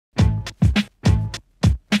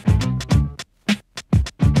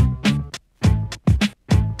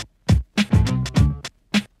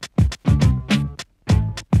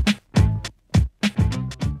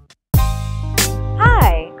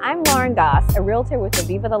a realtor with the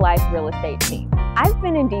Viva the Life real estate team. I've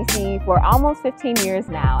been in DC for almost 15 years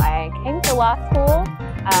now. I came to law school.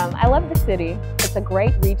 I love the city. It's a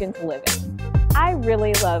great region to live in. I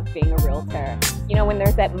really love being a realtor. You know, when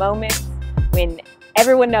there's that moment when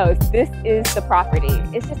everyone knows this is the property,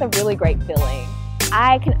 it's just a really great feeling.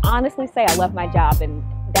 I can honestly say I love my job, and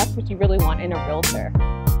that's what you really want in a realtor.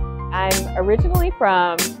 I'm originally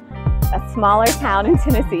from a smaller town in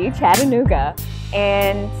Tennessee, Chattanooga,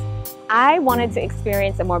 and I wanted to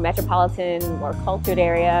experience a more metropolitan, more cultured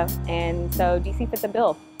area, and so DC fit the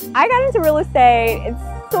bill. I got into real estate.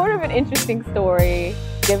 It's sort of an interesting story,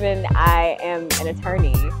 given I am an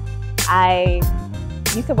attorney. I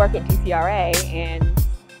used to work at DCRA, and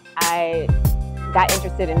I got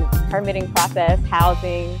interested in permitting process,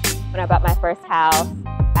 housing. When I bought my first house,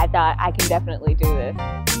 I thought I can definitely do this.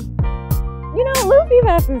 You know, Lou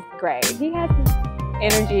Viva is great. He has this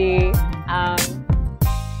energy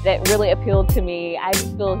that really appealed to me. I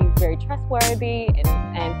just feel he's very trustworthy and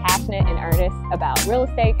passionate and earnest about real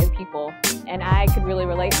estate and people. And I could really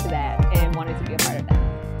relate to that and wanted to be a part of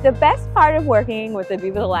that. The best part of working with the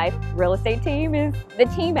Viva the Life real estate team is the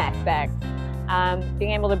team aspect.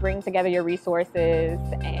 Being able to bring together your resources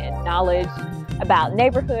and knowledge about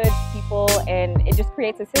neighborhoods, people, and it just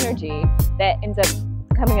creates a synergy that ends up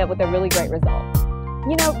coming up with a really great result.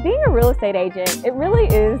 You know, being a real estate agent, it really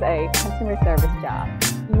is a customer service job.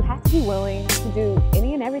 You have to be willing to do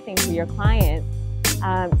any and everything for your clients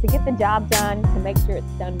to get the job done, to make sure it's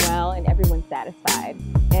done well and everyone's satisfied.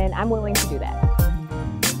 And I'm willing to do that.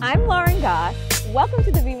 I'm Goss. Welcome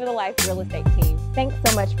to the Viva the Life real estate team. Thanks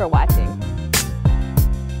so much for watching.